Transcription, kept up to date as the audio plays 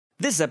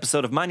This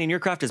episode of Mining Your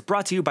Craft is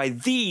brought to you by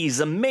these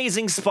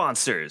amazing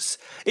sponsors.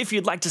 If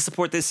you'd like to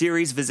support this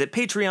series, visit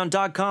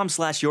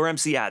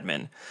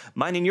patreon.com/YourMCAdmin.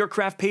 Mining Your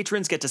Craft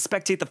patrons get to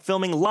spectate the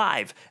filming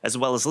live, as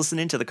well as listen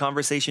into the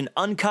conversation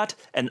uncut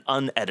and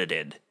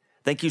unedited.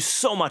 Thank you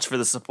so much for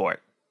the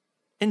support.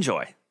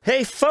 Enjoy.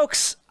 Hey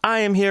folks,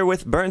 I am here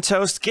with Burnt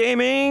Toast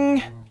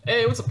Gaming.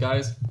 Hey, what's up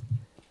guys?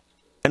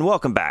 And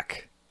welcome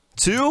back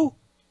to...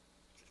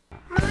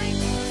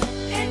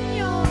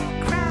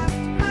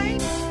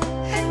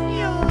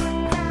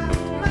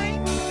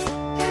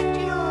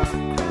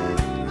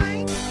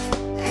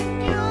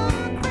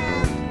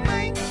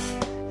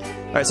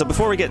 Alright, so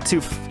before we get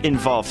too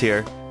involved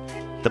here,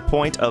 the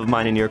point of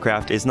Mining Your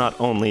Craft is not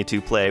only to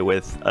play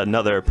with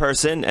another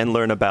person and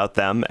learn about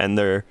them and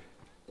their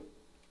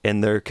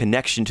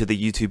connection to the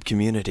YouTube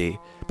community,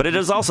 but it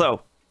is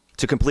also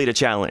to complete a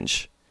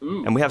challenge.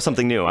 Ooh, and we have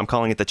something new. I'm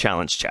calling it the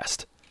challenge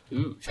chest.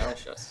 Ooh,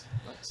 challenge chest.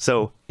 Nice.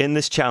 So in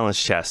this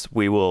challenge chest,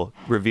 we will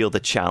reveal the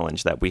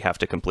challenge that we have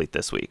to complete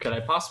this week. Could I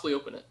possibly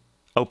open it?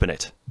 Open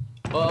it.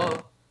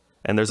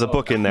 And there's a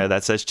book in there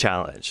that says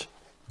challenge.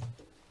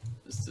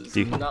 This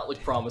does not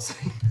look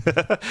promising.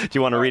 Do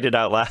you want to read it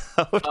out loud?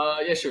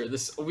 Yeah, sure.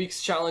 This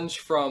week's challenge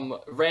from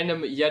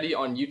Random Yeti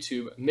on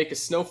YouTube: make a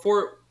snow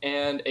fort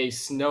and a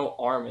snow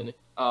snowman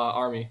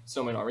army.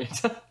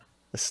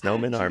 A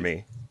snowman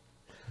army.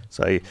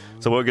 So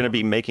we're gonna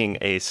be making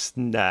a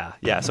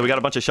yeah. So we got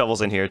a bunch of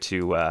shovels in here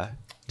to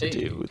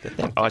do the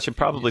thing. Oh, I should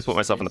probably put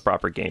myself in the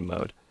proper game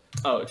mode.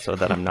 Oh, so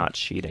that I'm not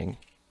cheating.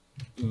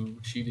 Ooh,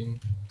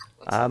 cheating.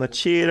 I'm a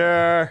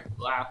cheater.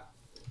 Wow.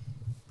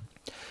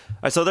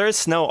 All right, so there is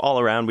snow all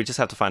around. We just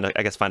have to find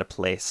a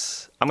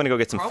place. I'm gonna go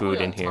get some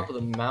food in here. Top of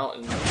the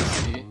mountain. Let's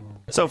see.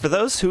 So for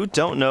those who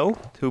don't know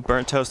who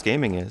Burnt Toast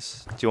Gaming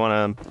is, do you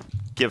want to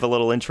give a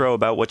little intro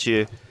about what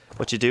you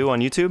do on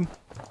YouTube?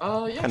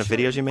 Yeah, kind of sure.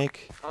 videos you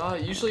make?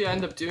 Usually I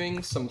end up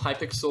doing some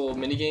Hypixel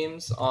mini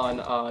games on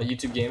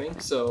YouTube Gaming.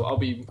 So I'll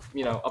be,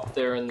 up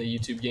there in the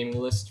YouTube gaming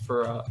list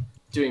for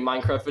doing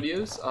Minecraft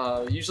videos.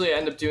 Usually I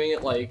end up doing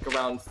it like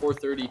around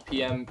 4:30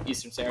 p.m.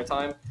 Eastern Standard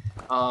Time.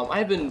 I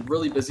have been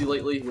really busy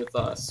lately with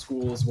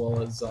school as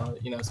well as,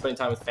 spending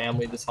time with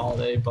family this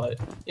holiday. But,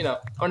 I'm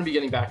going to be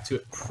getting back to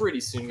it pretty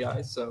soon,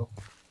 guys. So,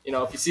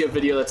 if you see a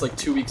video that's like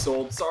 2 weeks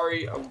old,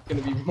 sorry, I'm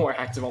going to be more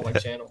active on my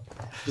channel.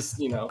 Just,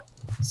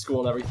 school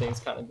and everything's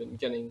kind of been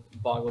getting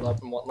boggled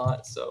up and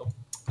whatnot. So,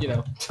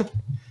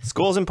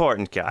 School's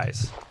important,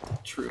 guys.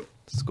 True.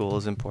 School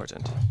is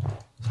important.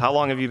 So how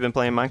long have you been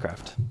playing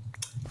Minecraft?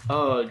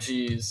 Oh,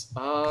 geez.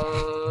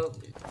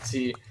 Let's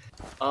see.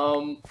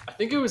 I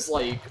think it was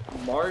like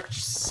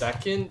March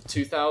 2nd,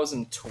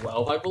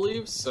 2012, I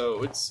believe.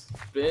 So it's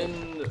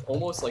been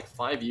almost like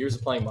 5 years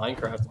of playing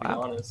Minecraft, to be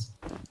honest.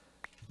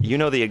 You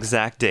know the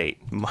exact date.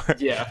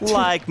 Yeah.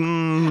 Like,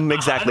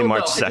 exactly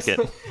March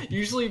 2nd.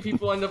 Usually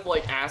people end up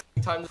like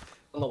asking times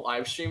on the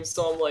live stream,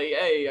 so I'm like,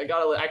 hey, I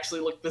gotta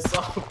actually look this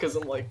up because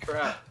I'm like,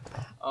 crap.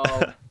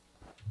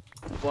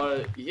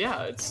 But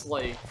yeah, it's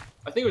like,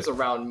 I think it was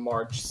around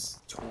March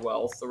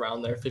 12th,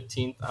 around there,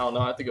 15th. I don't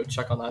know, I have to go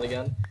check on that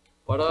again.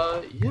 But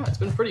yeah, it's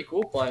been pretty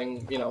cool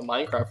playing,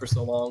 Minecraft for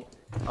so long.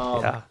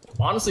 Yeah.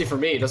 Honestly, for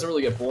me, it doesn't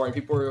really get boring.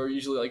 People are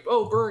usually like,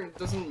 oh, Burn,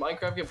 doesn't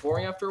Minecraft get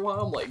boring after a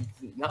while? I'm like,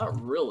 not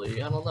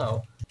really. I don't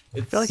know.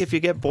 I feel like if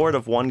you get bored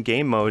of one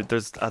game mode,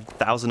 there's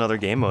 1,000 other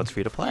game modes for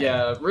you to play.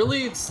 Yeah,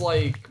 really, it's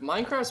like,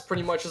 Minecraft's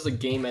pretty much just a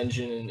game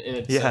engine in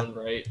its own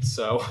right.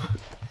 So,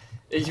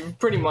 it's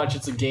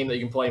a game that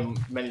you can play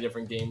many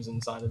different games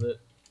inside of it.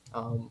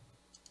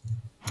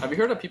 Have you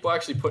heard of people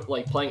actually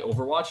playing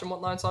Overwatch and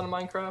whatnot inside of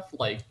Minecraft,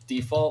 like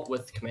default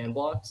with command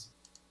blocks?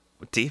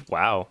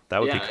 Wow,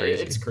 that would be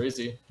crazy. It's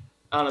crazy.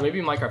 I don't know,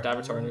 maybe Minecraft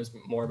Avatar knows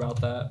more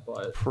about that,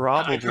 but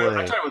probably. I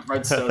tried with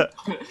Redstone.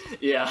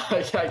 Yeah,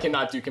 I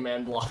cannot do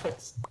command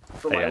blocks.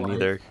 For my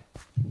life.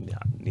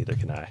 Neither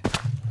can I.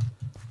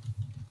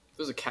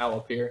 There's a cow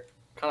up here.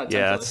 Kind of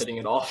tempted on hitting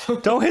it off.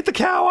 Don't hit the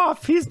cow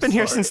off. He's been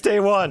here since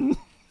day one.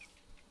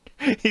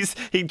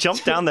 He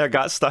jumped down there,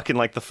 got stuck in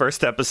like the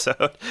first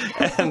episode,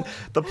 and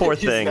the poor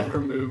thing. Never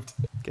moved.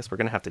 Guess we're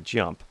gonna have to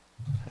jump.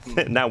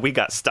 Now we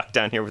got stuck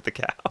down here with the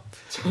cow.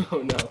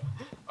 Oh no!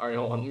 All right,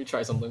 hold on. Let me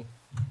try something.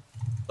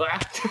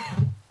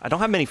 I don't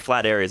have many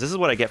flat areas. This is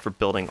what I get for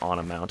building on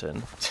a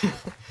mountain.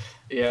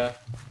 Yeah,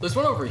 there's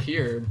one over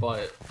here,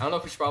 but I don't know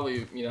if we should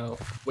probably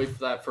wait for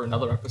that for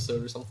another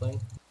episode or something.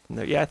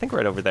 Yeah, I think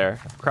right over there,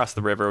 across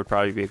the river, would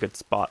probably be a good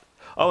spot.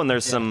 Oh, and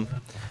there's some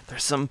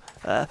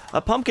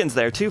pumpkins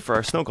there too for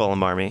our snow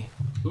golem army.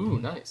 Ooh,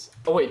 nice.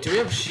 Oh wait, do we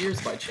have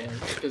shears by chance?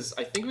 Because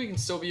I think we can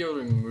still be able to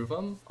remove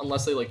them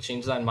unless they like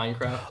change that in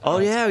Minecraft. Oh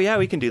yeah,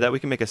 we can do that. We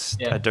can make a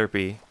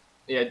derpy.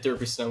 Yeah,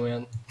 derpy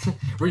snowman.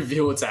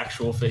 Reveal its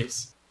actual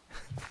face.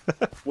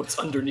 What's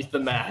underneath the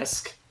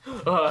mask?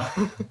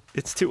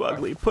 It's too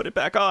ugly. Put it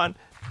back on.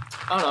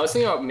 I don't know. I was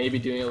thinking about maybe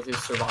doing like a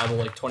survival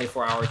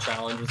 24-hour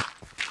challenge with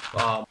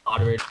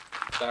moderators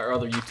or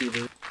other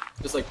YouTubers.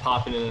 Just like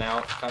popping in and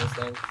out kind of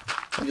thing.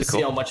 And just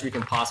see how much we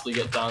can possibly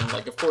get done.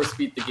 Like, of course,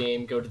 beat the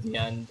game, go to the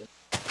end.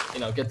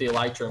 get the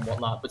elytra and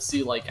whatnot, but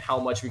see like how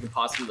much we can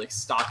possibly like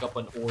stock up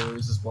on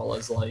ores as well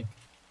as like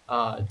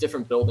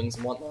different buildings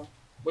and whatnot.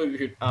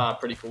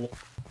 Pretty cool.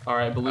 All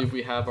right, I believe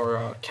we have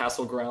our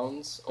castle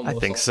grounds. I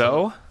think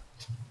so.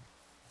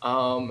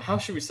 How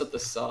should we set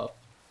this up?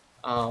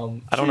 I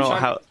don't know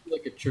how.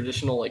 Like a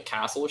traditional like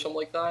castle or something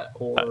like that,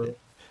 or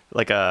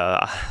like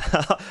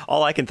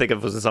all I can think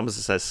of is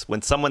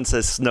when someone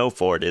says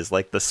Snowfort is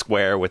like the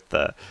square with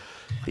the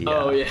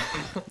yeah,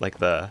 like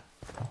the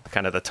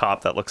kind of the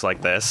top that looks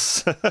like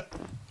this.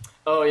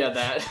 Oh yeah,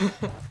 that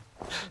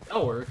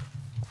that'll work.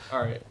 All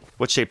right.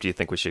 What shape do you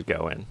think we should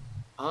go in?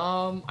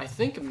 I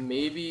think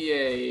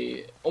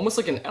maybe almost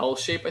like an L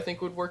shape. I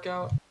think would work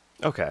out.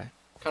 Okay.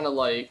 Kind of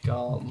like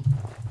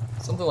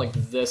something like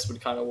this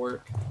would kind of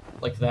work,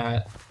 like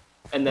that,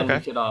 and then we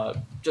could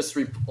just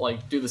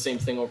do the same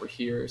thing over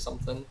here or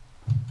something.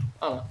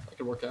 I don't know. That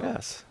could work out.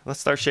 Yes. Let's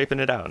start shaping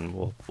it out, and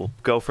we'll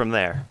go from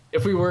there.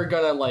 If we were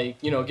gonna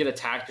get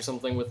attacked or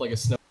something with like a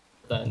snow,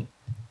 then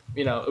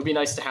it would be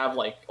nice to have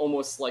like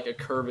almost like a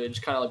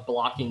curvage, kind of like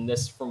blocking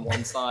this from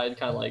one side,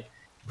 kind of like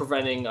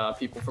preventing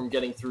people from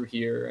getting through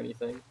here or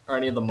anything, or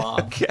any of the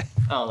mobs. Okay.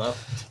 I don't know.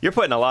 You're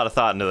putting a lot of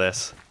thought into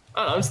this. I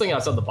don't know. I'm just thinking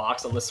outside the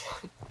box on this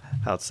one.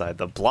 Outside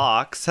the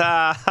blocks.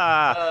 Ha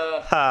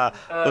ha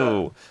ha.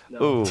 Ooh.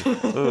 No. Ooh.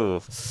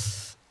 Ooh.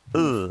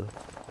 Ooh.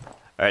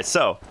 All right,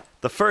 so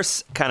the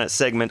first kind of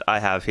segment I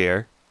have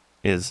here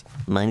is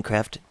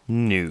Minecraft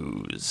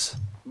news.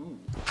 Ooh.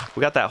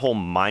 We got that whole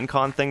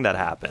Minecon thing that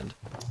happened.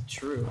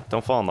 True.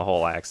 Don't fall in the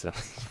hole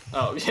accidentally.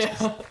 Oh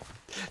yeah.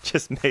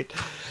 Just made.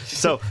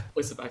 So.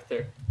 Place it back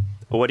there.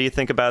 What do you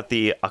think about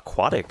the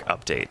aquatic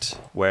update,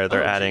 where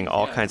they're adding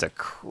all yeah. kinds of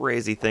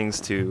crazy things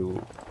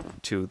to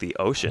the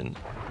ocean?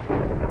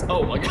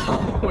 Oh my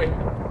god! Wait.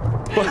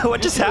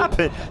 What just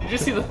happened? Did you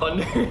see the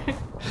thunder?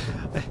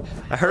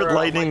 I heard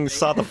lightning,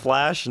 saw the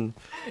flash, and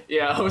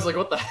yeah, I was like,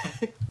 what the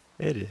heck?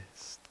 it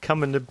is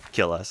coming to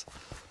kill us.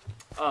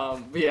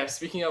 But yeah,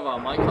 speaking of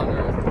Minecon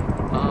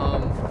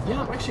Earth,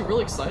 yeah, I'm actually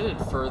really excited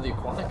for the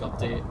aquatic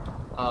update.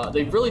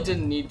 They really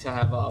didn't need to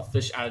have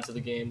fish added to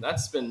the game.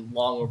 That's been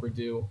long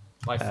overdue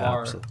by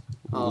far.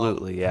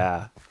 Absolutely,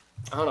 yeah.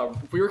 I don't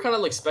know. We were kind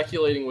of like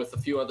speculating with a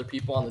few other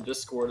people on the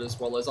Discord as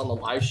well as on the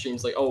live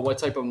streams, like, oh, what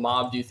type of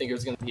mob do you think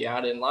is going to be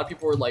added? And a lot of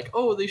people were like,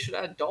 oh, they should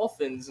add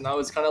dolphins. And I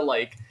was kind of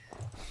like,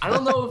 I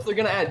don't know if they're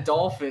going to add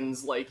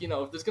dolphins. Like,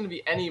 if there's going to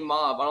be any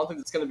mob, I don't think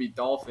it's going to be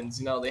dolphins.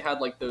 They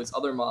had like those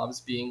other mobs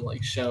being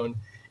like shown.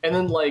 And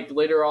then like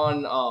later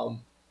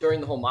on, during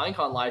the whole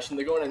Minecon live stream,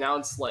 they're going to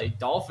announce like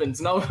dolphins.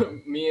 Now,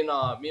 me and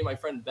my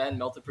friend Ben,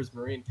 Melted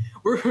Prismarine,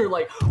 we're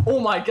like, oh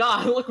my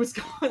god, look what's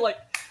going. Like,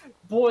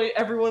 boy,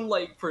 everyone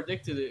like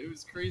predicted it. It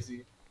was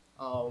crazy.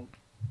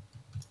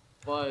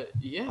 But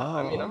yeah,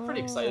 I mean, I'm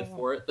pretty excited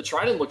for it. The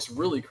Trident looks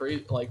really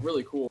crazy, like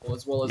really cool,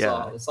 as well as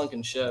the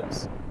sunken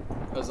ships.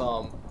 Because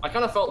I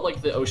kind of felt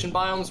like the ocean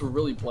biomes were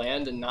really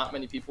bland, and not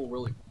many people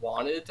really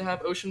wanted to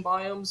have ocean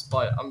biomes.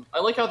 But I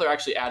like how they're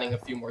actually adding a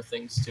few more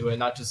things to it,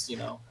 not just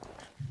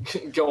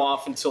go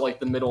off into like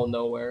the middle of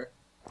nowhere.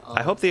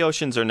 I hope the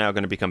oceans are now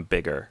going to become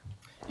bigger.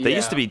 They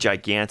used to be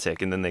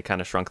gigantic, and then they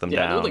kind of shrunk them down.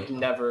 Yeah, they would like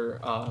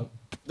never.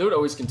 They would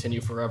always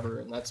continue forever,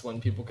 and that's when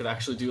people could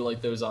actually do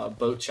like those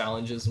boat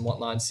challenges and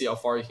whatnot and see how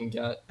far you can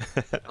get.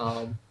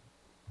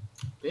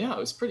 Yeah, it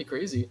was pretty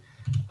crazy.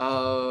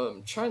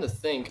 I'm trying to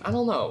think. I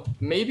don't know.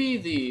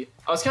 Maybe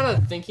I was kind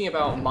of thinking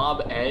about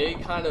Mob A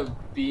kind of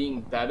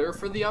being better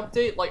for the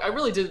update. Like, I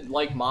really did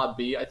like Mob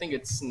B. I think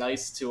it's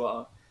nice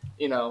to,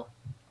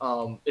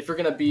 if you're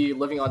gonna be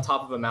living on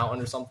top of a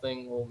mountain or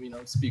something,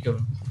 well, speak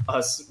of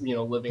us,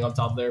 living on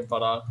top there.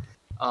 But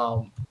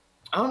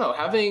I don't know,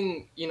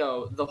 having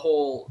the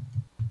whole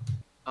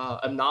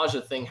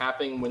amnesia thing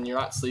happening when you're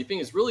not sleeping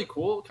is really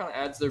cool. It kind of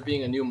adds there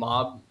being a new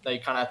mob that you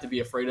kind of have to be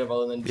afraid of,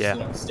 other than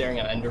just staring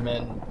at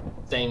Endermen,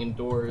 staying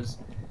indoors.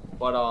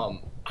 But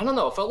I don't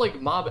know. It felt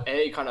like Mob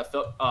A kind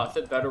of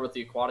fit better with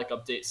the aquatic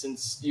update,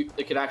 since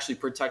it could actually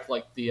protect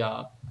like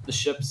the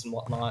ships and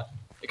whatnot.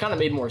 It kind of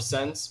made more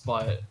sense,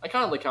 but I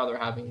kind of like how they're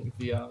having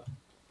the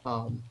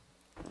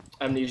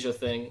amnesia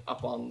thing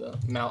up on the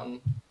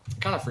mountain. I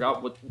kind of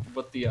forgot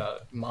what the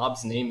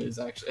mob's name is,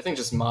 actually. I think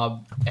just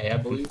Mob A, I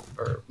believe,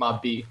 or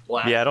Mob B.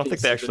 Well, yeah, I don't think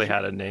they actually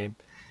had a name.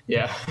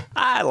 Yeah.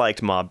 I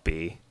liked Mob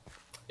B.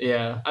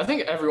 Yeah, I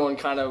think everyone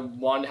kind of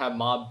wanted to have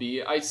Mob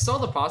B. I saw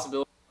the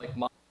possibility of like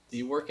Mob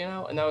C working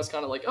out, and I was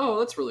kind of like, oh,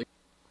 that's really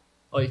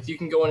cool. Like, you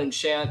can go and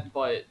enchant,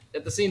 but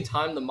at the same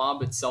time, the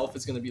mob itself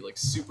is going to be like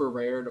super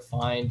rare to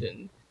find,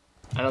 and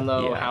I don't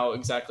know how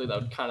exactly that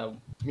would kind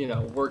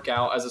of work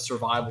out as a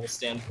survival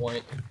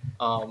standpoint,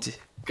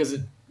 because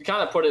it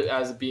kind of put it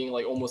as being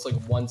like almost like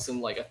once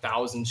in like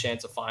 1,000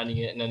 chance of finding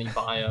it in any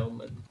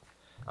biome.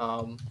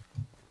 And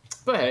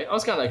but hey, I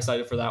was kind of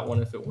excited for that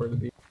one if it were to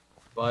be.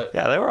 But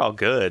yeah, they were all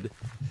good.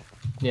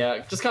 Yeah,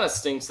 it just kind of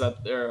stinks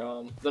that they're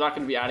not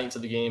going to be adding to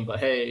the game. But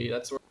hey,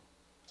 that's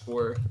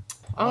where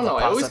I don't know.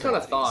 I always kind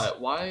of thought,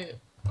 why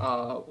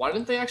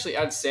didn't they actually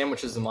add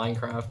sandwiches in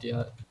Minecraft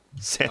yet?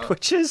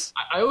 Sandwiches?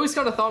 I always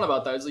kind of thought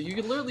about that. It's like you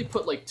could literally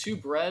put like 2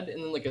 bread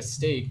and then like a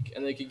steak,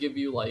 and they could give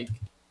you like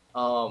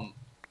I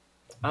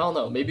don't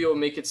know. Maybe it'll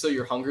make it so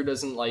your hunger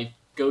doesn't like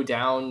go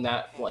down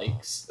that like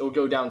it'll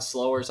go down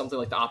slow or something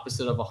like the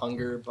opposite of a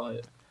hunger.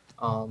 But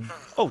Oh,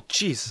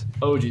 jeez.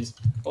 oh geez,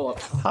 hold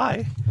up.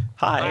 Hi.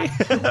 Hi.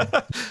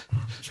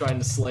 Trying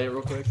to slay it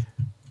real quick.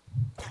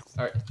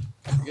 All right,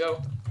 here we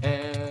go,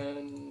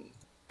 and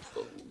I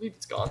believe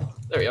it's gone.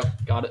 There we go,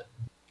 got it.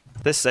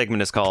 This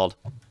segment is called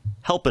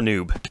Help a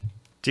Noob.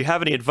 Do you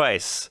have any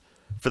advice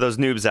for those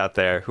noobs out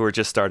there who are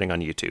just starting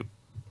on YouTube?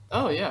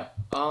 Oh yeah.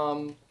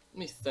 Let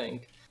me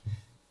think.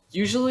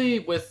 Usually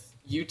with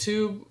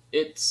YouTube,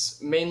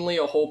 it's mainly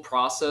a whole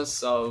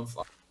process of,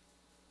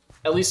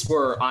 at least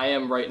where I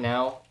am right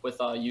now with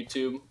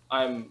YouTube.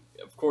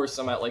 Of course,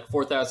 I'm at like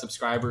 4,000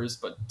 subscribers,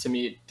 but to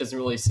me, it doesn't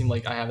really seem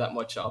like I have that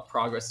much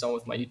progress done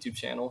with my YouTube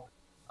channel.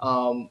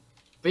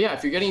 But yeah,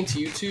 if you're getting into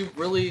YouTube,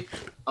 really,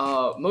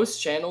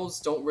 most channels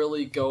don't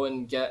really go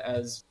and get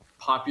as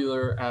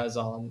popular as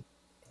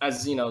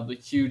you know, the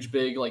huge,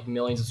 big, like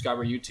million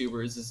subscriber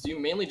YouTubers. Is you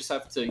mainly just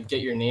have to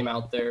get your name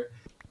out there.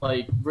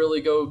 Like,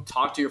 really go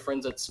talk to your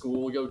friends at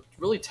school, go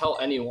really tell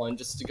anyone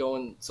just to go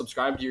and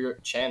subscribe to your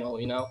channel,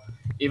 you know?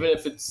 Even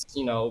if it's,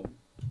 you know,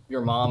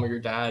 your mom or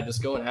your dad,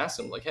 just go and ask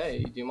them, like,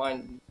 hey, do you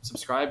mind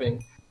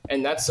subscribing?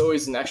 And that's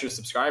always an extra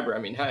subscriber. I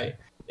mean, hey,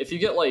 if you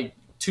get, like,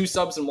 2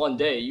 subs in one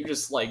day, you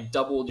just, like,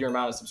 doubled your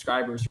amount of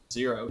subscribers from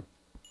 0,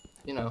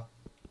 you know?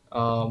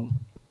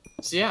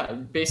 So, yeah,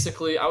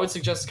 basically, I would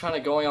suggest kind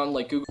of going on,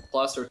 like, Google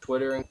Plus or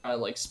Twitter and kind of,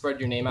 like, spread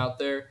your name out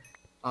there.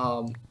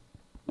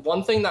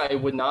 One thing that I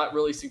would not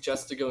really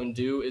suggest to go and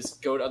do is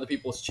go to other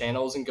people's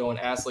channels and go and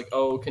ask, like,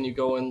 oh, can you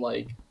go and,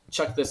 like,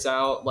 check this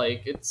out?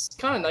 Like, it's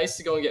kind of nice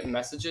to go and get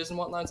messages and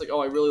whatnot. It's like, oh,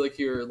 I really like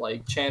your,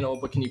 like, channel,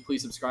 but can you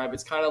please subscribe?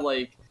 It's kind of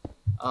like,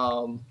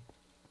 I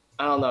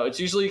don't know. It's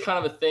usually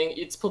kind of a thing.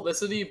 It's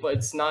publicity, but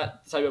it's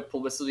not the type of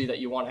publicity that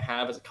you want to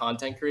have as a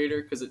content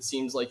creator, because it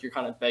seems like you're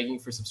kind of begging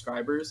for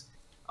subscribers.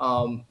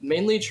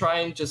 Mainly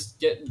try and just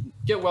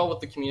get well with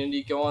the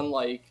community. Go on,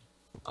 like,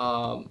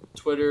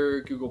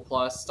 Twitter, Google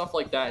Plus, stuff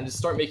like that, and just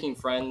start making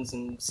friends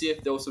and see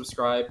if they'll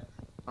subscribe.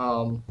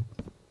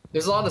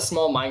 There's a lot of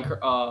small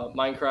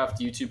Minecraft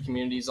YouTube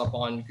communities up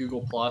on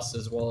Google Plus,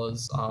 as well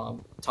as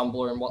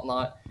Tumblr and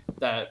whatnot,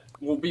 that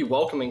will be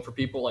welcoming for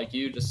people like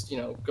you. Just, you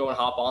know, go and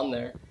hop on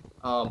there.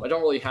 I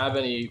don't really have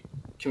any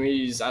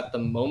communities at the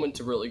moment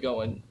to really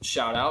go and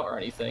shout out or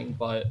anything,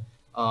 but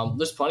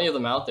there's plenty of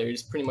them out there. You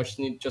just pretty much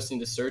need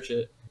to search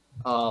it.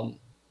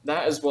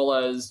 That, as well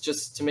as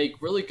just to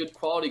make really good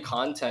quality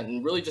content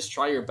and really just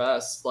try your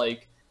best.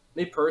 Like,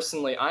 me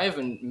personally, I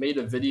haven't made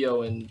a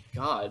video in,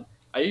 God,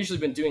 I usually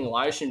been doing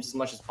live streams as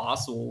much as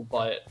possible,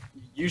 but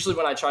usually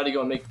when I try to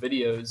go and make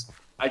videos,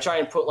 I try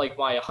and put like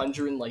my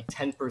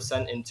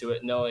 110% into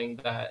it, knowing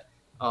that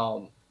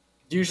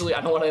usually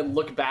I don't want to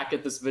look back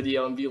at this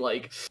video and be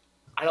like,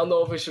 I don't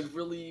know if I should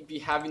really be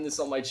having this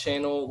on my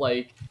channel.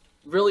 Like,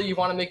 really, you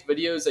want to make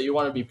videos that you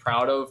want to be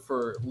proud of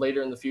for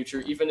later in the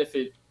future, even if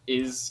it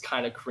is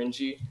kind of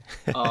cringy.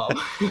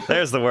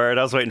 There's the word.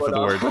 I was waiting for the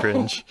word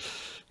cringe.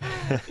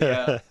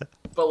 Yeah.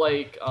 But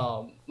like,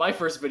 my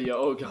first video,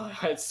 oh god,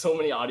 I had so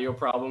many audio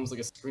problems, like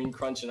a screen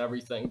crunch and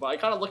everything. But I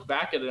kind of look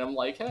back at it and I'm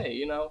like, hey,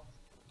 you know,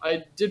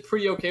 I did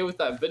pretty okay with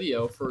that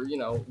video for, you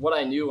know, what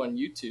I knew on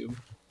YouTube.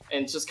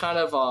 And it's just kind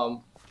of,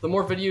 the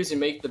more videos you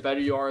make, the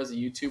better you are as a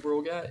YouTuber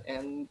will get.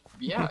 And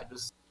yeah,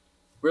 just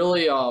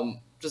really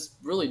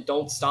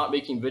don't stop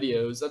making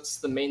videos. That's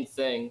the main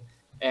thing.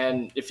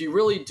 And if you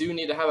really do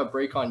need to have a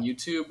break on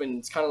YouTube and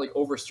it's kind of like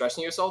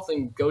overstressing yourself,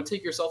 then go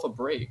take yourself a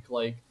break.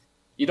 Like,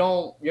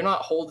 you're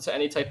not held to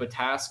any type of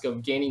task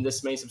of gaining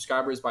this many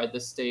subscribers by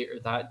this date or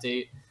that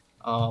date.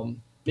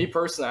 Me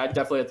personally, I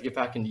definitely have to get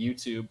back into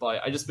YouTube,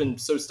 but I just been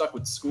so stuck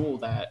with school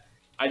that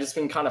I just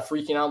been kind of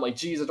freaking out, like,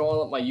 geez, I don't want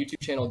to let my YouTube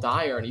channel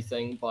die or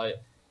anything.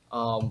 But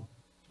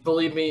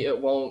believe me,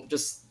 it won't.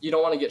 Just, you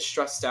don't want to get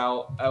stressed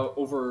out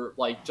over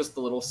like just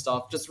the little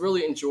stuff. Just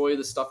really enjoy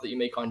the stuff that you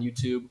make on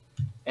YouTube.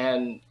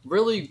 And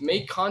really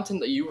make content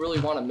that you really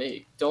want to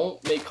make.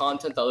 Don't make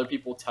content that other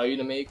people tell you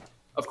to make.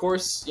 Of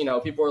course, you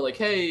know, people are like,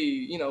 hey,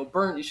 you know,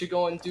 Burnt, you should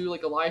go and do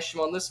like a live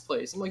stream on this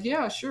place. I'm like,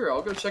 yeah, sure,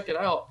 I'll go check it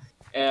out.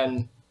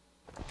 And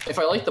if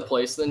I like the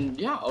place, then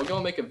yeah, I'll go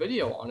and make a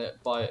video on it.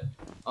 But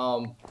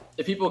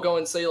if people go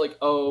and say like,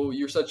 oh,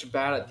 you're such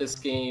bad at this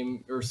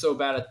game, or so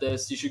bad at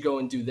this, you should go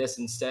and do this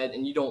instead,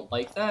 and you don't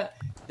like that,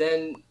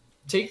 then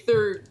take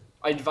their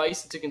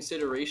advice into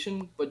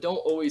consideration, but don't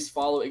always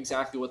follow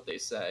exactly what they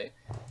say.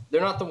 They're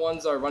not the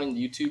ones that are running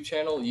the YouTube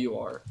channel, you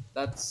are.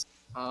 That's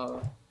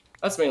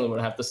mainly what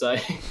I have to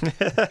say.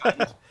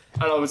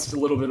 I know it's a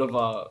little bit of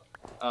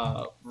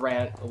a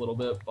rant a little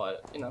bit,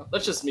 but you know,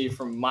 that's just me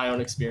from my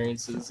own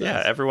experiences.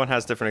 Yeah, everyone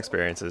has different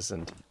experiences,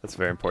 and that's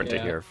very important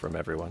to hear from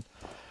everyone.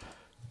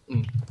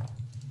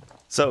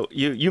 So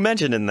you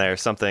mentioned in there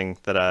something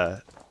that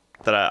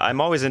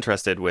I'm always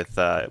interested with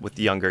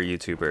younger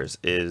YouTubers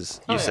is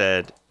you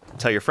said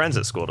tell your friends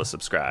at school to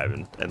subscribe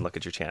and look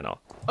at your channel.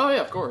 Oh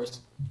yeah, of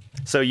course.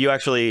 So you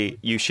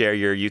share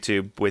your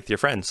YouTube with your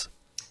friends?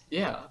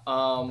 Yeah,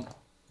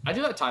 I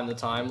do that time to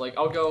time. Like,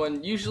 I'll go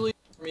and usually,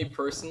 for me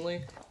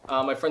personally,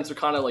 my friends would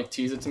kind of like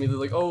tease it to me. They're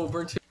like, "Oh,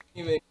 burnt toast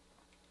gaming."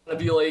 And I'd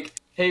be like,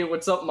 "Hey,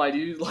 what's up, my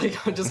dude?"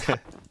 Like, I just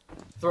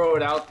throw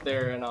it out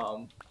there, and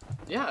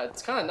yeah,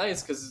 it's kind of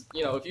nice because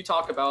you know if you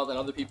talk about it, then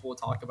other people will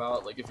talk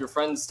about it. Like if your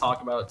friends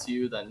talk about it to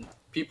you, then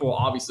people will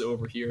obviously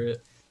overhear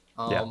it.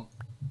 Yeah.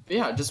 But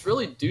yeah, just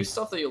really do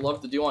stuff that you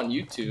love to do on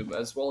YouTube,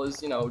 as well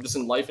as you know just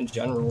in life in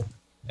general,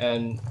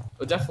 and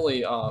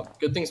definitely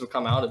good things will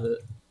come out of it.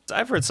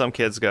 I've heard some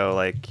kids go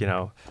like, you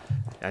know,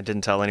 I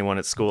didn't tell anyone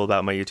at school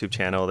about my YouTube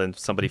channel, then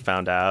somebody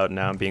found out, and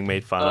now I'm being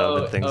made fun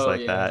of and things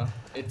like that.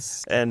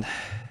 And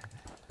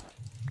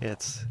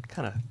it's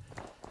kind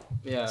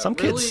of some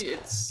really,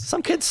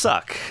 kids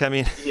suck. I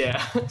mean,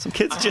 yeah, some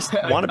kids just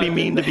want to be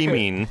mean to be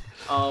mean.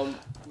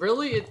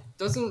 Really, it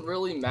doesn't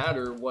really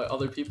matter what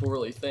other people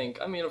really think.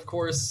 I mean, of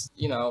course,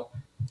 you know,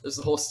 there's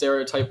the whole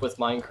stereotype with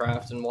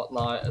Minecraft and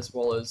whatnot, as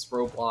well as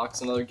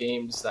Roblox and other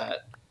games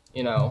that,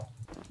 you know,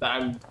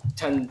 that I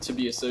tend to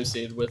be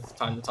associated with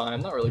time to time.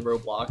 Not really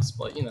Roblox,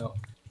 but, you know,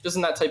 just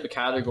in that type of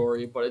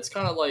category. But it's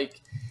kind of like,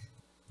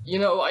 you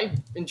know, I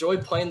enjoy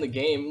playing the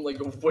game. Like,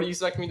 what do you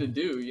expect me to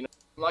do? You know,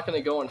 I'm not going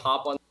to go and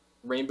hop on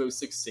Rainbow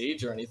Six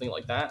Siege or anything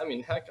like that. I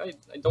mean, heck, I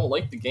don't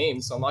like the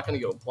game, so I'm not going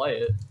to go play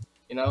it,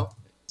 you know?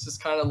 It's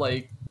just kind of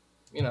like,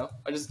 you know,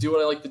 I just do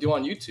what I like to do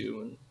on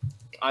YouTube, and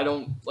I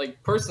don't,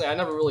 like, personally, I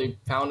never really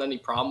found any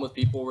problem with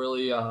people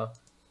really,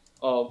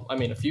 oh, I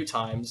mean, a few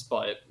times,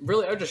 but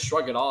really, I just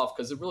shrug it off,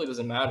 because it really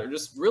doesn't matter.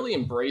 Just really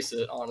embrace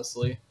it,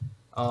 honestly.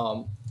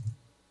 And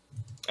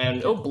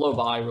it'll blow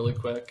by really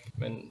quick,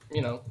 and,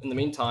 you know, in the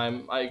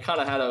meantime, I kind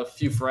of had a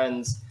few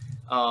friends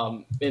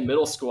in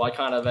middle school I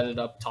kind of ended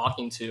up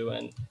talking to,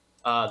 and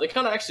they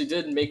kind of actually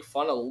did make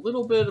fun a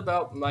little bit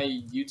about my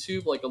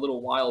YouTube like a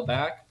little while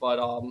back, but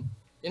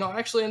you know, I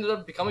actually ended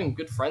up becoming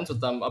good friends with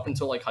them up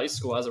until like high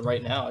school. As of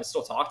right now, I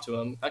still talk to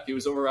him. Heck, he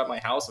was over at my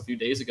house a few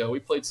days ago. We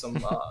played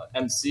some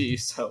MC,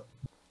 so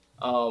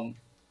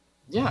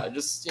yeah,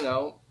 just, you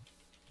know,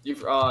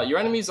 your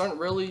enemies aren't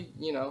really,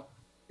 you know,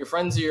 your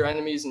friends are your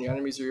enemies and your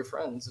enemies are your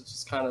friends. It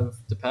just kind of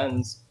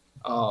depends.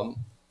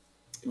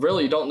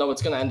 Really, you don't know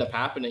what's going to end up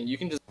happening. You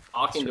can just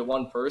talking to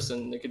one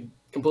person, they could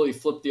completely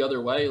flip the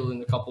other way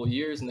in a couple of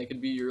years, and they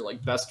could be your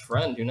like best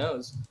friend. Who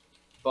knows?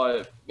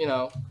 But you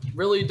know,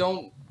 really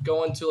don't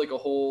go into like a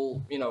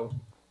whole, you know,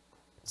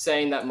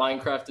 saying that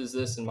Minecraft is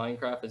this and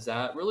Minecraft is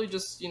that. Really,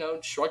 just, you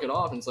know, shrug it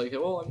off, and it's like,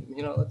 well,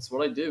 you know, that's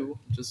what I do.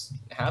 It just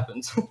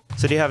happens.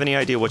 So, do you have any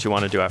idea what you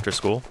want to do after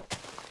school?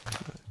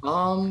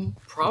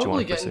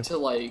 Probably get into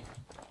like,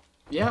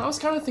 yeah, I was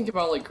kind of thinking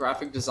about like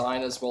graphic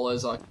design as well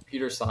as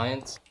computer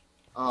science.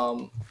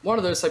 One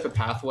of those type of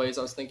pathways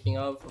I was thinking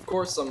of. Of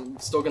course, I'm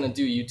still gonna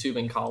do YouTube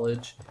in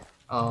college,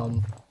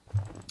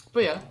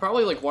 but yeah,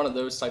 probably like one of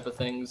those type of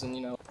things. And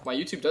you know, if my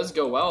YouTube does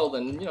go well,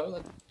 then you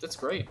know that's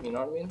great. You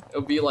know what I mean?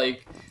 It'll be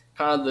like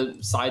kind of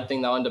the side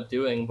thing that I'll end up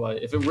doing.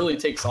 But if it really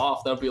takes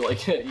off, that'll be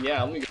like,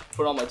 yeah, I'm gonna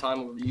put all my time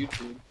over to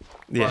YouTube.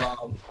 Yeah.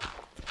 But,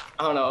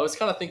 I don't know. I was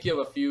kind of thinking of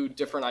a few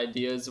different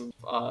ideas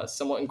of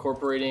somewhat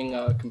incorporating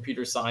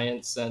computer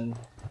science and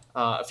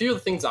a few of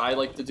the things I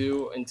like to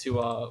do into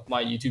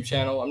my YouTube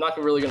channel. I'm not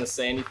really going to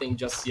say anything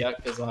just yet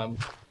because I'm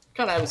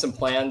kind of having some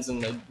plans,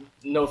 and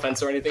no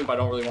offense or anything, but I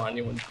don't really want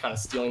anyone kind of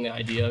stealing the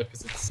idea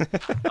because it's...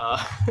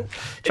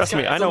 Trust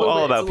me, I know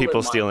all about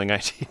people stealing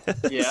ideas.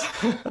 Yeah.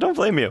 I don't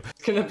blame you.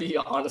 It's going to be,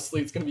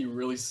 honestly, it's going to be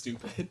really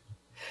stupid.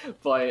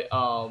 But...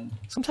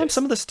 sometimes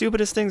some of the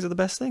stupidest things are the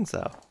best things,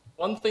 though.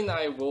 One thing that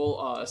I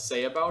will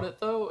say about it,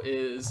 though,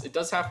 is it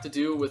does have to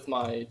do with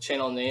my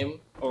channel name,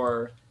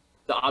 or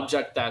the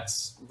object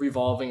that's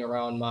revolving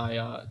around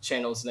my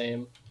channel's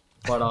name.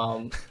 But,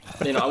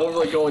 you know, I won't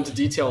really go into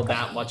detail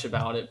that much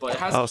about it, but it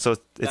has... Oh, so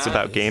it's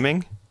about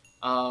gaming?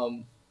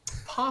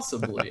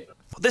 Possibly.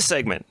 This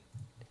segment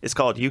is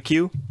called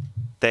UQ,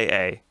 They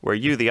A, where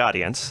you, the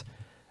audience,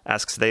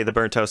 asks They, the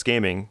Burnt Toast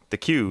Gaming, the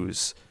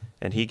Qs,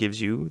 and he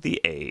gives you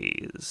the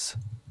A's.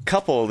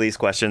 Couple of these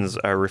questions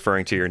are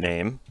referring to your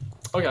name.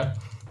 Okay.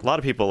 A lot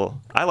of people,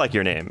 I like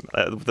your name.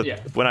 Yeah.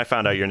 When I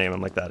found out your name,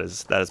 I'm like, that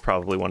is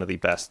probably one of the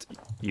best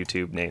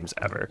YouTube names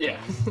ever. Yeah.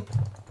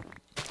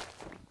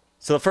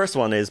 So the first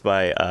one is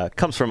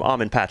comes from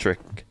Almond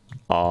Patrick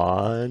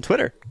on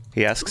Twitter.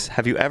 He asks,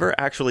 have you ever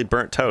actually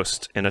burnt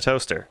toast in a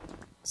toaster?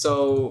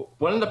 So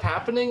what ended up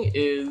happening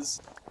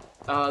is,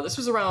 this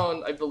was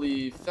around, I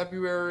believe,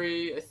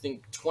 February, I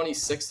think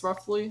 26th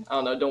roughly. I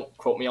don't know, don't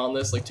quote me on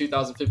this, like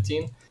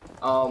 2015.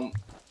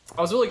 I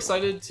was really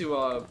excited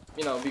to,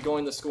 you know, be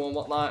going to school and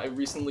whatnot. I've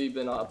recently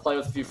been playing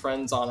with a few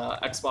friends on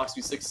Xbox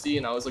 360,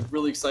 and I was like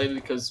really excited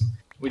because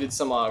we did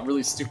some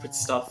really stupid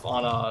stuff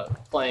on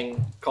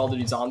playing Call of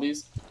Duty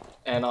Zombies.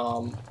 And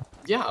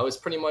yeah, I was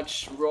pretty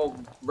much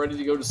ready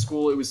to go to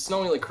school. It was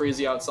snowing like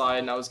crazy outside,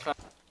 and I was kind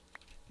of,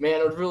 man,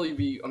 it would really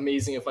be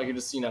amazing if I could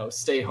just, you know,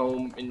 stay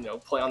home and, you know,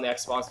 play on the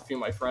Xbox with a few of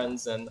my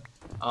friends. And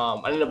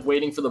I ended up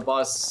waiting for the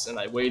bus, and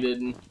I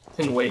waited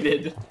and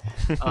waited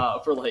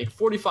for like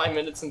 45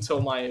 minutes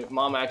until my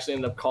mom actually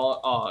ended up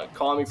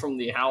calling me from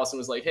the house and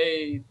was like,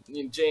 hey,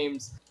 you know,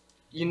 James,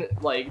 you know,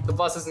 like the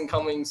bus isn't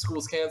coming,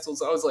 school's canceled.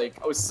 So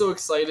I was so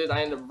excited.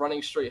 I ended up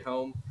running straight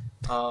home.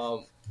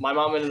 my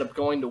mom ended up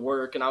going to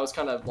work, and I was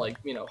kind of like,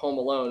 you know, home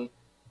alone.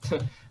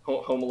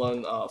 Home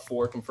Alone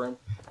 4 confirmed.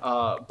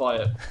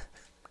 But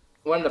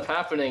what ended up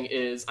happening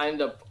is I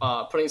ended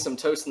up putting some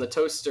toast in the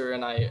toaster,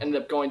 and I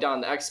ended up going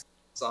down to Xbox.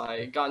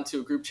 I got into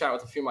a group chat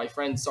with a few of my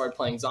friends, started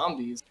playing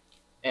zombies,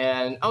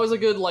 and I was a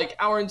good like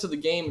hour into the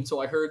game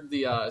until I heard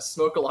the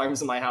smoke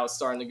alarms in my house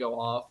starting to go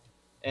off.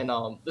 And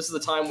this is the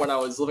time when I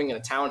was living in a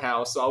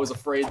townhouse, so I was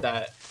afraid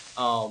that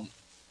all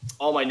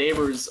my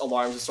neighbors'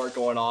 alarms would start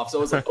going off. So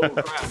I was like, oh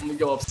crap, let me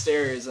go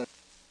upstairs. And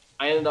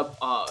I ended up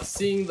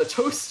seeing the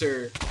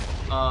toaster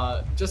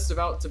just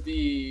about to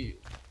be,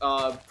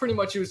 pretty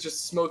much it was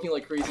just smoking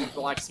like crazy,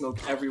 black smoke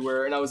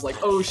everywhere. And I was like,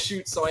 oh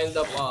shoot, so I ended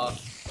up,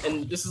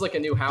 and this is like a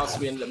new house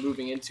we ended up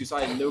moving into, so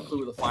I had no clue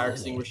where the fire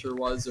extinguisher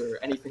was or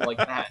anything like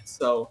that.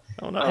 So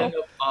I ended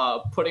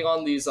up putting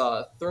on these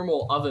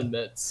thermal oven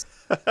mitts,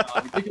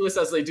 ridiculous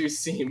as they do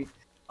seem.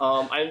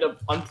 I ended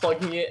up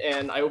unplugging it,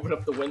 and I opened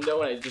up the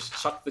window, and I just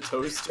chucked the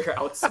toaster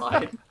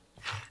outside.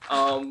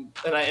 And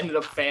I ended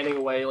up fanning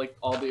away like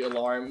all the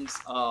alarms.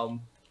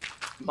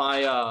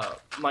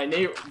 My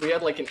neighbor, we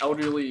had like an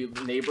elderly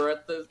neighbor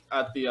at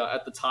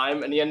the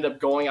time, and he ended up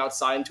going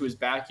outside into his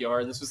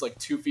backyard, and this was like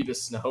 2 feet of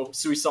snow,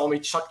 so he saw me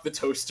chuck the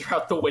toaster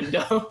out the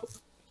window.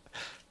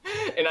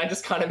 And I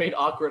just kind of made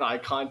awkward eye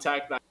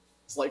contact, and I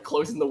was like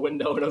closing the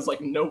window, and I was like,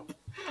 nope,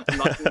 I'm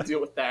not gonna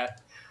deal with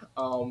that.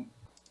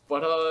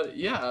 But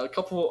yeah, a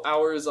couple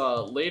hours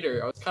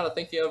later, I was kind of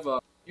thinking of a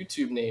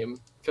YouTube name,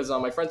 because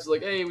my friends were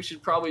like, hey, we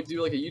should probably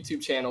do like a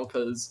YouTube channel,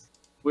 because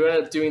we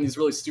ended up doing these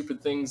really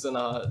stupid things in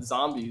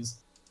zombies,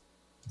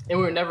 and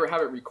we would never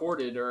have it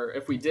recorded, or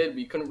if we did,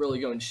 we couldn't really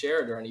go and share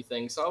it or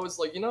anything. So I was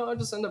like, you know, I'll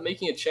just end up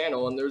making a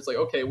channel, and there's like,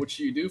 okay, what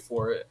should you do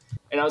for it?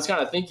 And I was kind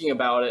of thinking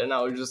about it, and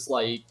I was just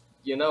like,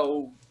 you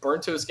know,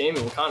 burnt toast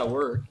gaming will kind of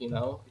work, you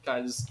know? It kind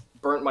of just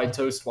burnt my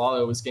toast while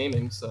I was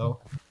gaming, so,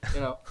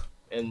 you know,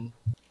 and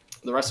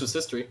the rest was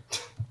history.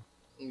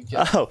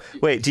 Oh,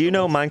 wait, do you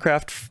know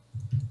Minecraft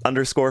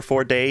 _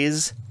 4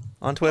 days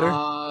on Twitter?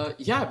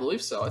 Yeah, I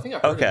believe so. I think I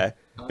heard it.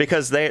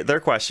 Because their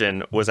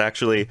question was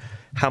actually,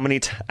 how many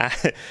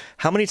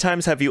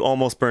times have you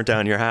almost burnt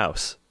down your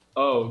house?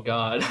 Oh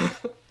God.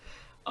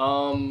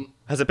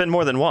 Has it been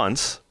more than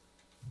once?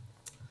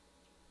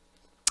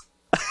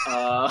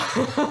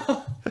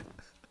 I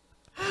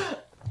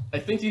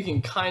think you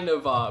can kind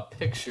of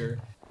picture.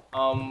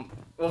 Well,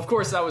 of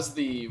course, that was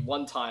the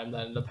one time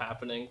that ended up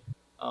happening.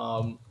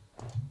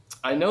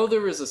 I know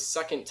there was a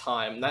second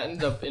time that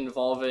ended up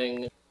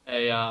involving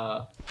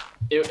a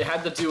it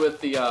had to do with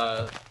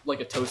the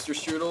like a toaster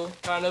strudel,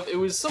 kind of. It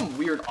was some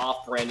weird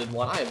off-branded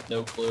one. I have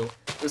no clue.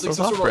 It was like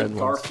some sort of like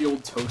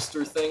Garfield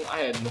toaster thing. I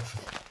had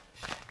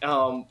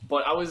no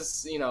but I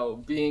was, you know,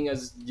 being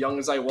as young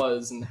as I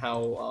was, and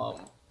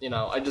how you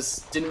know, I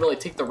just didn't really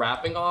take the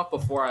wrapping off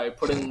before I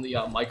put it in the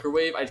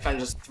microwave. I kind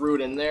of just threw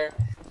it in there,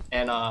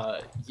 and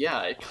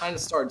yeah, it kind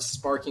of started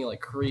sparking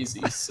like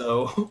crazy.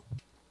 So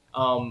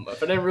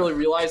if I didn't really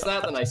realize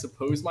that, then I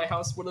suppose my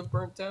house would have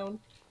burnt down.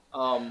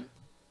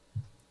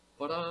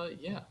 But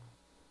yeah,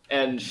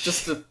 and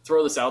just to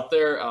throw this out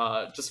there,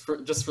 just for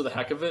the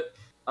heck of it,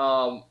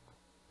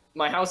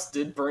 my house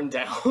did burn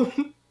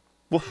down.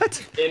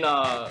 What? In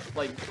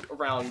like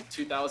around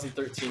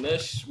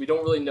 2013-ish. We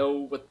don't really know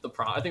what the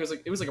I think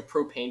it was like a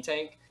propane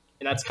tank,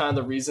 and that's kind of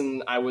the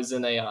reason I was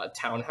in a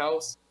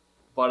townhouse.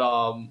 But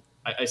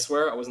I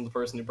swear I wasn't the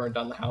person who burned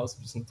down the house.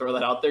 I'm just gonna throw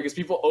that out there, because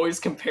people always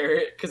compare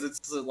it, because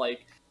it's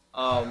like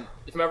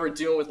if I'm ever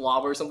dealing with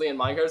lava or something in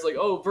Minecraft, it's like,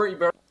 oh, Bert, you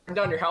better burn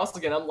down your house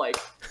again. I'm like,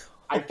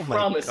 I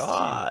promise you,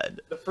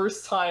 the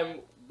first time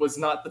was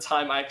not the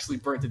time I actually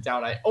burnt it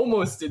down. I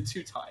almost did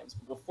 2 times,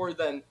 but before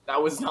then,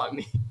 that was not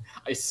me.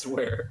 I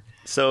swear.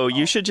 So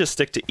you should just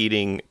stick to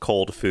eating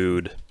cold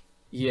food.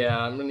 Yeah,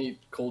 I'm gonna eat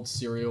cold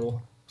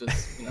cereal.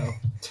 Just, you know,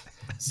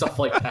 stuff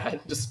like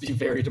that. Just be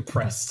very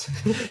depressed.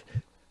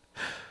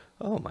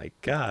 Oh my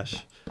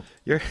gosh.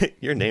 Your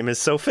name is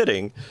so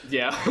fitting.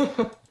 Yeah.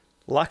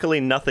 Luckily,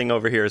 nothing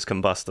over here is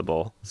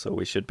combustible, so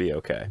we should be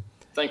okay.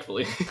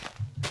 Thankfully.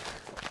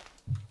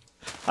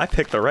 I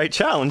picked the right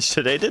challenge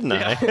today, didn't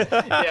I?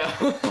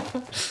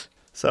 Yeah.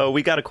 So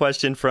we got a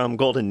question from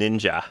Golden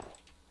Ninja.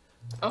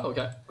 Oh,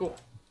 okay. Cool.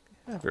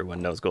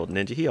 Everyone knows Golden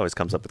Ninja. He always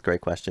comes up with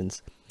great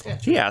questions. Yeah,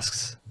 he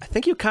asks, I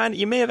think you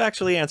may have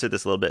actually answered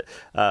this a little bit.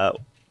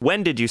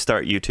 When did you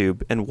start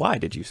YouTube, and why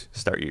did you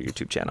start your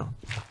YouTube channel?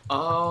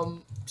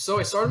 So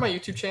I started my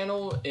YouTube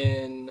channel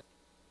in,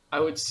 I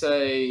would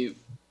say,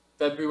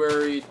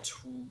 February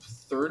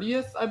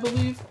 30th, I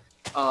believe.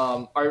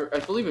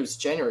 I believe it was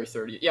January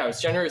 30th. Yeah, it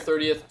was January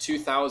 30th,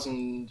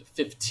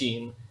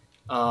 2015.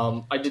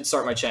 I did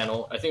start my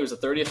channel. I think it was the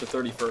 30th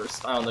or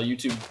 31st. I don't know.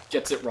 YouTube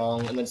gets it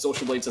wrong, and then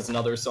Social Blade says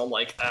another, so I'm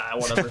like,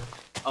 whatever.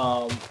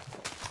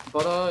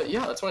 But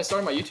yeah, that's when I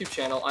started my YouTube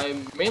channel.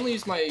 I mainly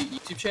use my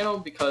YouTube channel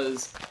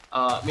because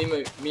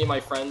me and my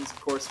friends, of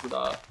course, would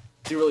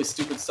do really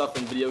stupid stuff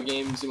in video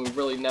games, and we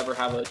really never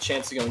have a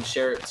chance to go and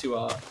share it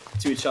to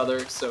each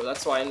other. So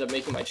that's why I ended up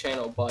making my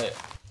channel. But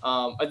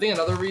I think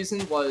another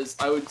reason was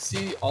I would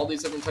see all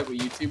these different type of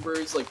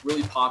YouTubers like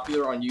really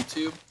popular on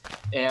YouTube,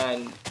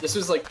 And this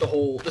was like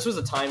this was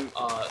a time,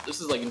 this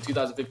is like in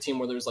 2015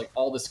 where there's like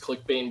all this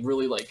clickbait and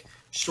really like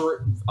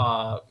short,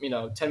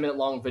 10-minute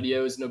long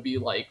videos, and it'll be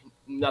like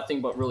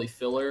nothing but really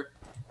filler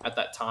at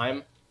that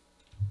time.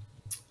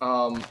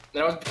 And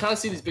I would kind of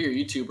see these bigger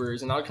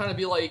YouTubers, and I would kind of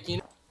be like,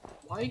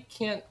 why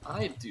can't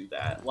I do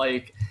that?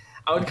 Like,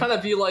 I would kind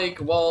of be like,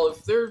 well,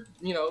 if they're,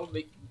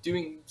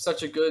 doing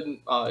such a good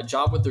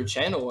job with their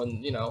channel,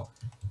 and,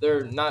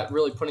 they're not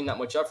really putting that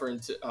much effort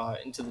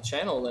into the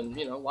channel, then,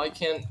 why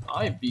can't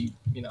I be,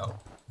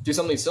 do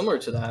something similar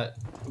to that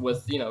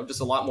with,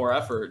 just a lot more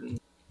effort and,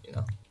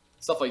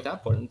 stuff like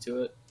that put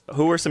into it.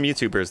 Who are some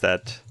YouTubers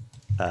that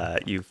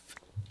you've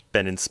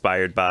been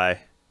inspired by?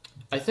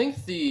 I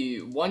think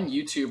the one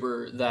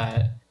YouTuber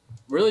that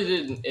really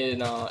did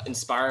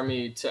inspire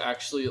me to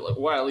actually,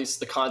 or at least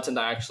the content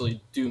I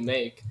actually do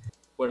make,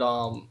 would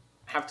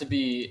have to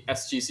be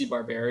SGC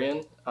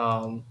Barbarian.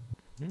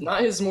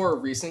 Not his more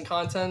recent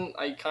content.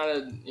 I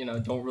kind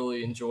of don't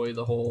really enjoy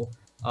the whole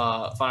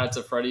Five Nights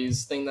at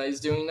Freddy's thing that he's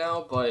doing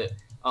now. But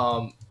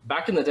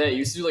back in the day, he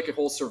used to do like a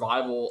whole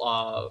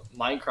survival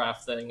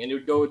Minecraft thing, and it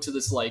would go to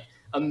this like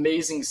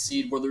amazing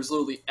seed where there's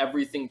literally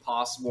everything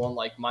possible in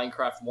like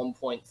Minecraft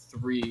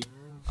 1.3.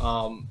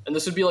 And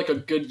this would be like a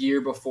good year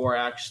before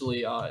I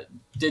actually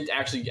did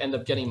end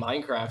up getting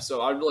Minecraft.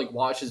 So I would like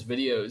watch his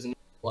videos, and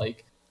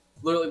like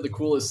literally the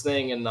coolest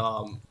thing. And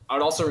I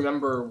would also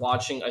remember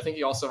watching, I think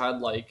he also had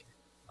like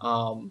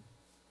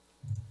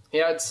he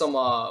had some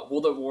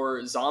World at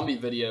War zombie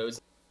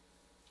videos.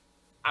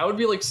 I would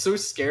be like so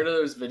scared of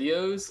those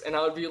videos, and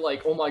I would be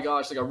like, oh my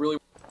gosh, like I really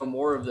want to know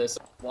more of this,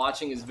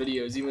 watching his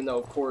videos, even though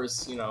of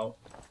course,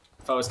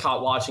 if I was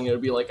caught watching it, it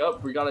would be like, oh,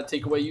 we gotta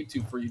take away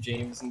YouTube for you,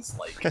 James. And it's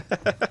like,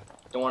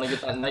 don't want to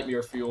get that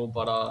nightmare fuel.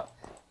 But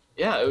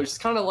yeah, it was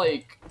just kind of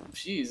like,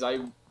 geez, I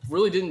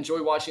really did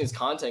enjoy watching his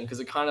content, because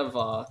it kind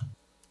of,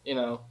 it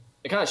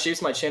kind of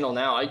shapes my channel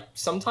now. I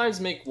sometimes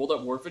make World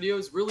at War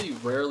videos, really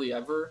rarely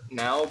ever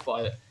now,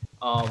 but,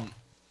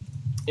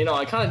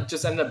 I kind of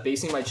just ended up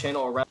basing my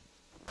channel around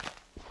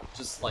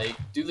just like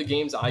do the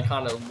games I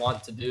kind of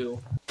want to do.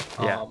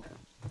 Yeah.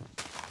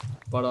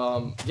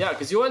 Yeah,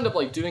 because you'll end up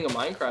like doing a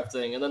Minecraft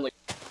thing, and then like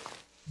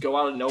go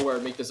out of nowhere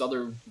and make this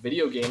other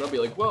video game. I'll be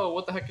like, whoa,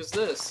 what the heck is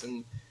this?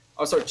 And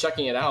I'll start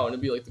checking it out, and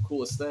it'd be like the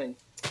coolest thing.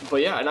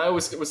 But yeah, and I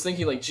was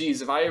thinking like,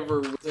 geez, if I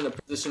ever was in a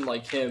position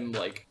like him,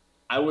 like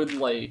I would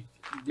like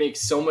make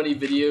so many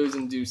videos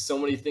and do so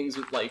many things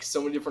with like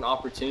so many different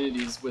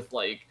opportunities with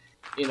like,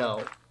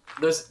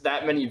 there's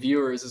that many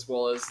viewers, as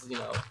well as,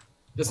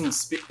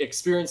 just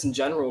experience in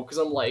general. Because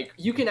I'm like,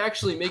 you can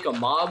actually make a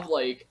mob,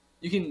 like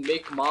you can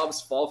make mobs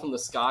fall from the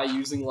sky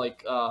using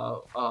like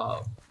a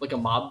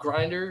mob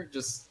grinder.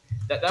 Just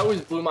that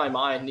always blew my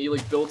mind. And he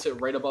like built it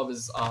right above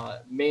his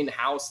main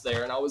house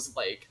there, and I was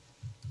like,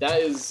 that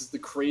is the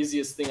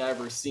craziest thing I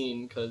ever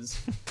seen. Because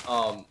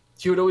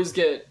he would always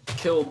get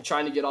killed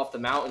trying to get off the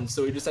mountain,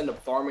 so he just ended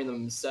up farming them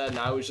instead. And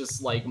I was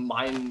just like,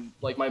 my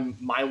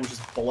mind was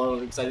just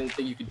blown, because I didn't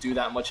think you could do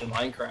that much in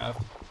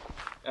Minecraft.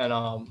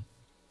 And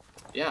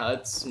yeah,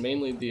 that's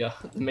mainly the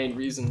main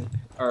reason,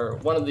 or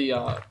one of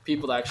the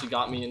people that actually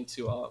got me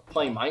into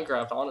playing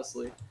Minecraft,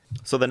 honestly.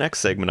 So the next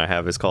segment I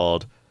have is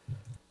called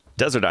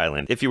Desert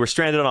Island. If you were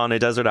stranded on a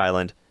desert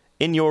island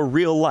in your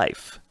real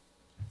life,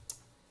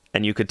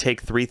 and you could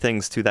take 3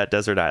 things to that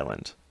desert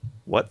island,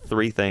 what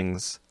 3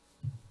 things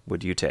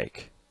would you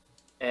take?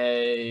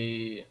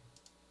 A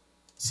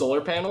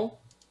solar panel.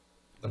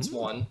 That's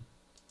 1.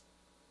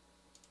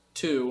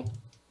 2.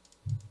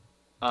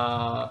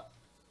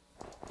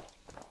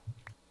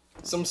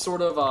 Some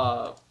sort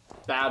of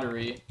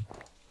battery,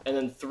 and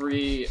then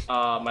 3,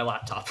 my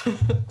laptop.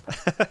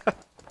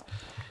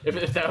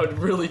 if that would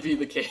really be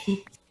the case.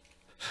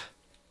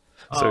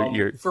 So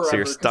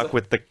you're stuck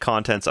with the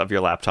contents of your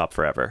laptop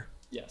forever.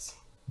 Yes.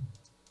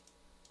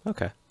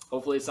 Okay.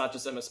 Hopefully it's not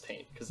just MS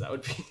Paint, because that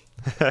would be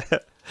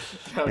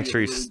make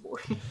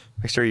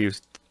sure you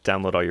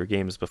download all your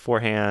games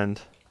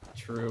beforehand.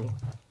 True.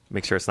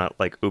 Make sure it's not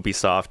like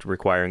Ubisoft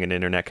requiring an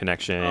internet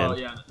connection. Oh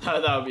yeah,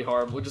 that would be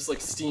horrible. Just like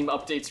Steam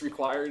updates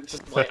required.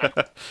 Just like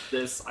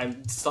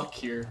I'm stuck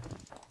here.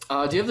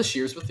 Do you have the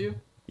shears with you?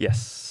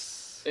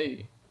 Yes.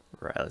 Hey.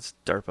 Right, let's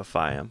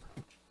derpify him.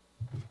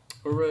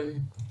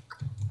 Hooray.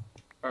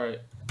 All right.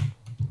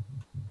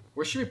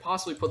 Where should we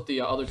possibly put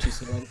the other 2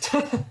 cement?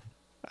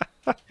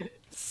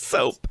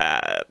 So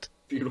bad.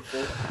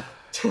 Beautiful.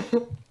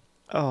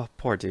 Oh,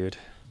 poor dude.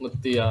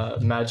 Let the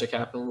magic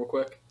happen real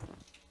quick.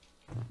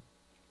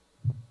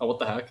 Oh, what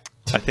the heck?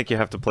 I think you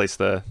have to place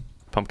the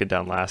pumpkin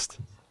down last.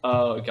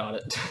 Oh, got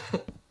it.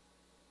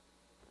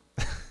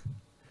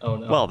 Oh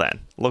no. Well then,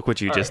 look what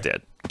you just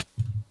did.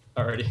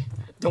 Alrighty.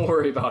 Don't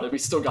worry about it. We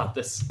still got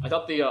this. I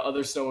thought the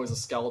other snow was a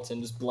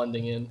skeleton just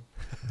blending in.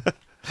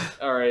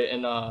 Alright,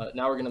 and now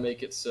we're going to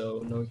make it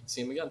so no one can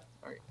see him again.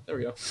 Alright, there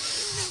we go.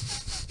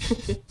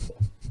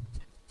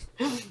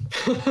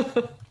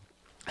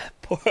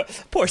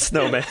 Poor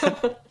snowman.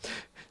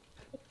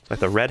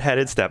 With a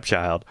red-headed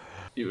stepchild.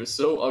 He was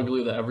so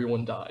ugly that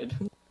everyone died.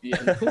 The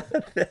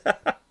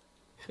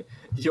end.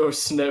 your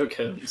snow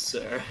cone,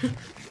 sir.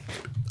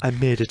 I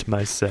made it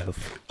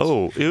myself.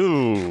 Oh,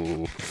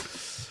 ew.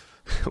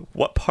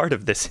 What part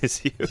of this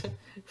is you?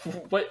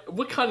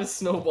 What kind of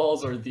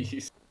snowballs are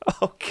these? Oh,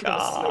 What kind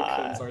of snow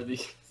God. cones are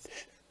these?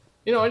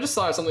 You know, I just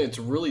thought of something that's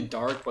really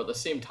dark, but at the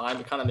same time,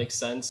 it kind of makes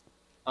sense.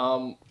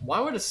 Why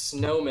would a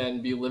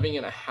snowman be living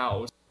in a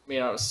house made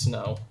out of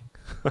snow?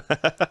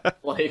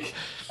 Like,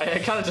 I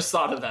kind of just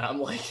thought of that. I'm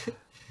like,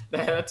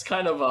 that's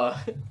kind of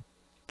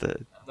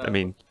I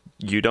mean,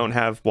 you don't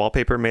have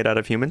wallpaper made out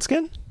of human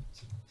skin?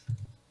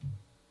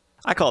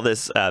 I call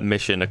this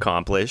mission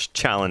accomplished,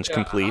 challenge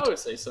complete. I would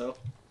say so.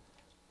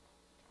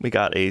 We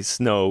got a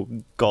snow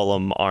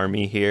golem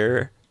army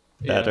here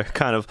that are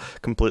kind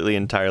of completely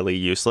entirely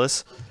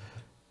useless.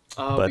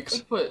 We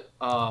could put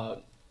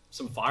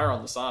some fire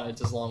on the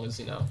sides as long as,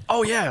 you know.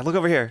 Oh yeah, look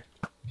over here.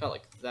 Kind of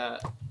like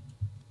that.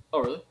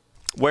 Oh, really?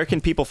 Where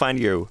can people find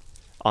you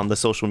on the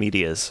social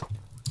medias?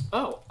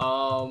 Oh,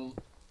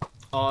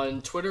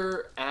 on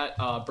Twitter at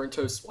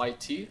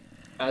BurntToastYT,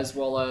 as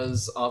well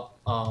as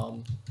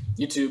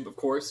YouTube, of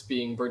course,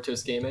 being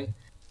BurntToast Gaming.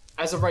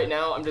 As of right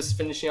now, I'm just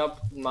finishing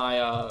up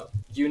my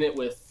unit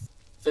with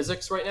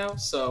physics right now,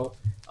 so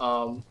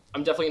I'm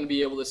definitely going to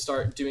be able to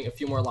start doing a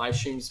few more live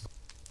streams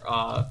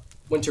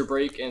winter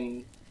break,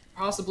 and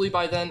possibly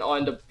by then I'll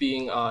end up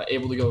being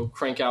able to go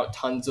crank out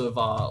tons of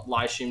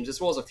live streams,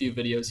 as well as a few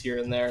videos here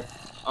and there.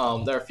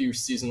 There are a few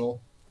seasonal,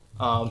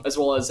 as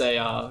well as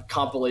a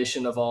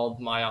compilation of all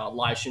my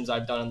live streams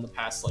I've done in the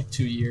past like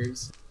 2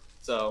 years.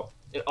 So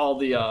all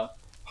the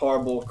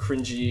horrible,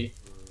 cringy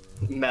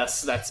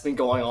mess that's been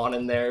going on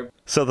in there.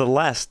 So the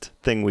last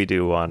thing we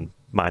do on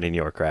Mine in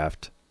Your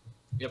Craft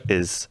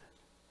is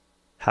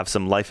have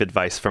some life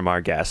advice from our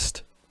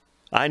guest.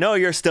 I know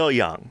you're still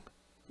young.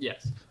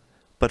 Yes.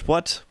 But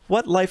what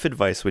life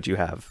advice would you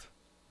have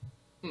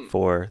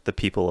for the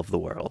people of the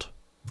world?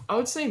 I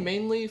would say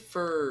mainly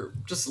for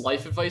just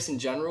life advice in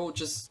general,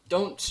 just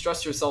don't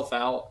stress yourself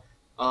out.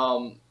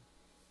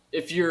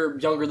 If you're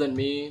younger than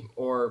me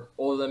or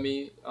older than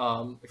me,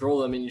 if you're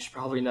older than me, you should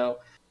probably know.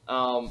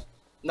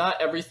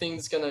 Not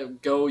everything's gonna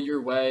go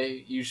your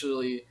way.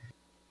 Usually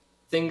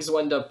things will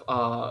end up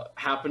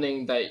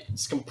happening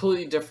that's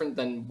completely different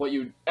than what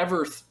you'd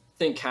ever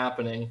think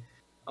happening.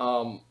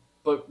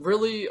 But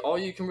really, all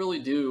you can really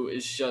do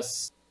is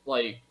just,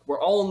 like,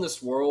 we're all in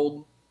this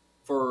world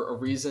for a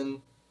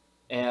reason,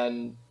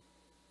 and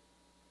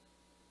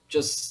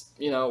just,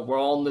 you know, we're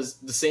all in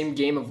the same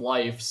game of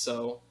life,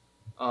 so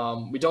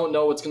we don't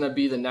know what's going to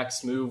be the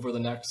next move or the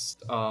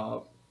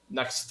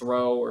next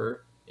throw,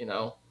 or, you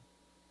know,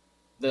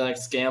 the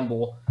next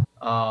gamble.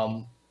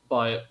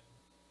 But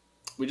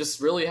we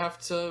just really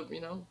have to,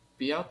 you know,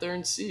 be out there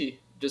and see.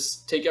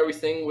 Just take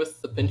everything with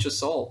a pinch of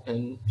salt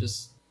and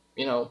just,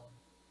 you know,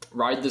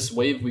 ride this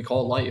wave we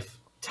call life.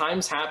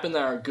 Times happen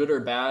that are good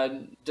or bad.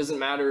 It doesn't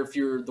matter if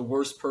you're the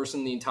worst person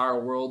in the entire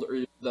world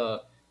or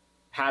the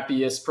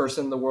happiest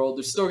person in the world.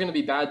 There's still going to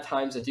be bad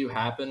times that do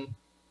happen.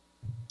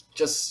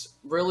 Just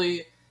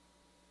really,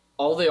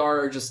 all they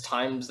are just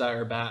times that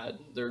are bad.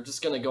 They're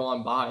just going to go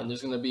on by, and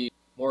there's going to be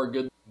more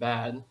good than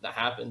bad that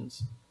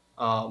happens.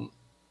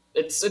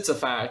 It's a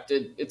fact.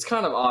 It's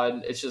kind of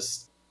odd. It's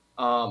just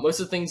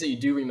most of the things that you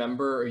do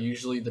remember are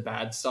usually the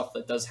bad stuff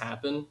that does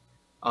happen.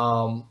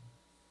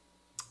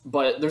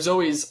 But there's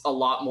always a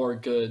lot more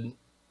good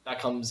that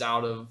comes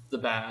out of the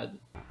bad.